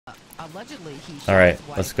Allegedly, he All right,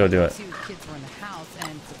 let's go do it. Two kids were in the house,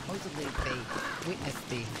 and supposedly they witnessed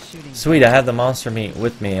the shooting. Sweet, I had the monster meat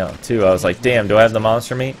with me too. I was like, damn, do I have the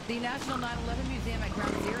monster meat? The National 9/11 Museum at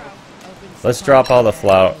Ground Zero opens. Let's drop all the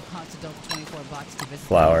flowers.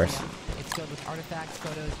 It's filled with artifacts,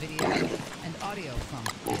 photos, videos, and audio from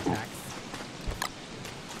the attacks.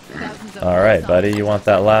 All right, buddy, you want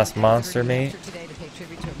that last monster meat?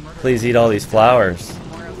 Please eat all these flowers.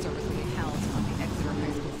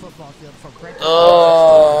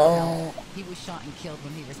 Oh. He was shot and killed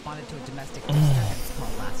when he responded to a domestic disturbance call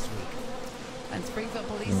last week. And Springfield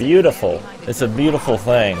police Beautiful. It's a beautiful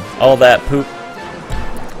thing. All that poop.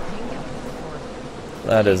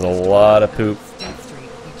 That is a lot of poop.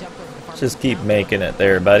 Just keep making it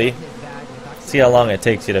there, buddy. See how long it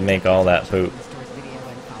takes you to make all that poop.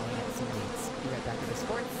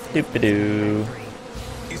 Doop-a-doo.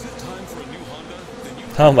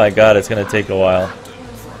 Oh my god, it's gonna take a while.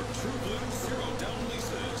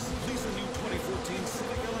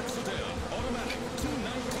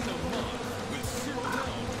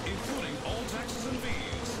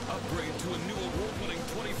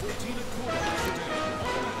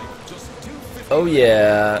 Oh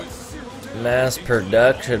yeah, mass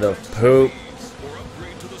production of poop.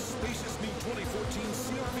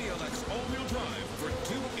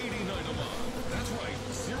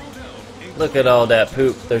 Look at all that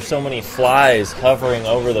poop. There's so many flies hovering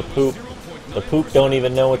over the poop. The poop don't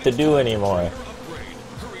even know what to do anymore.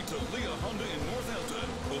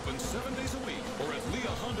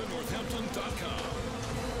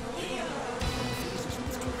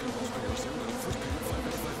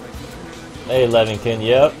 Hey, Levington,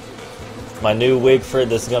 yep. My new Wigford,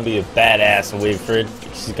 this is going to be a badass Wigford.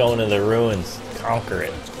 She's going to the ruins. Conquer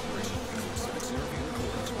it.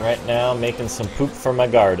 Right now, making some poop for my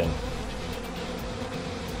garden.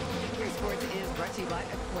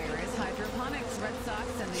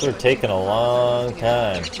 This is taking a long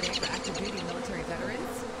time.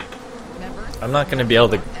 I'm not going to be able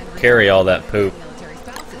to carry all that poop.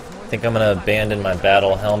 I think I'm going to abandon my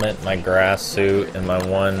battle helmet, my grass suit, and my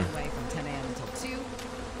one...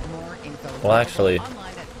 Well, actually...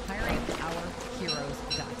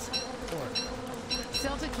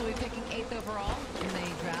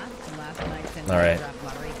 Alright.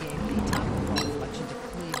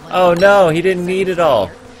 Oh no, he didn't need it all.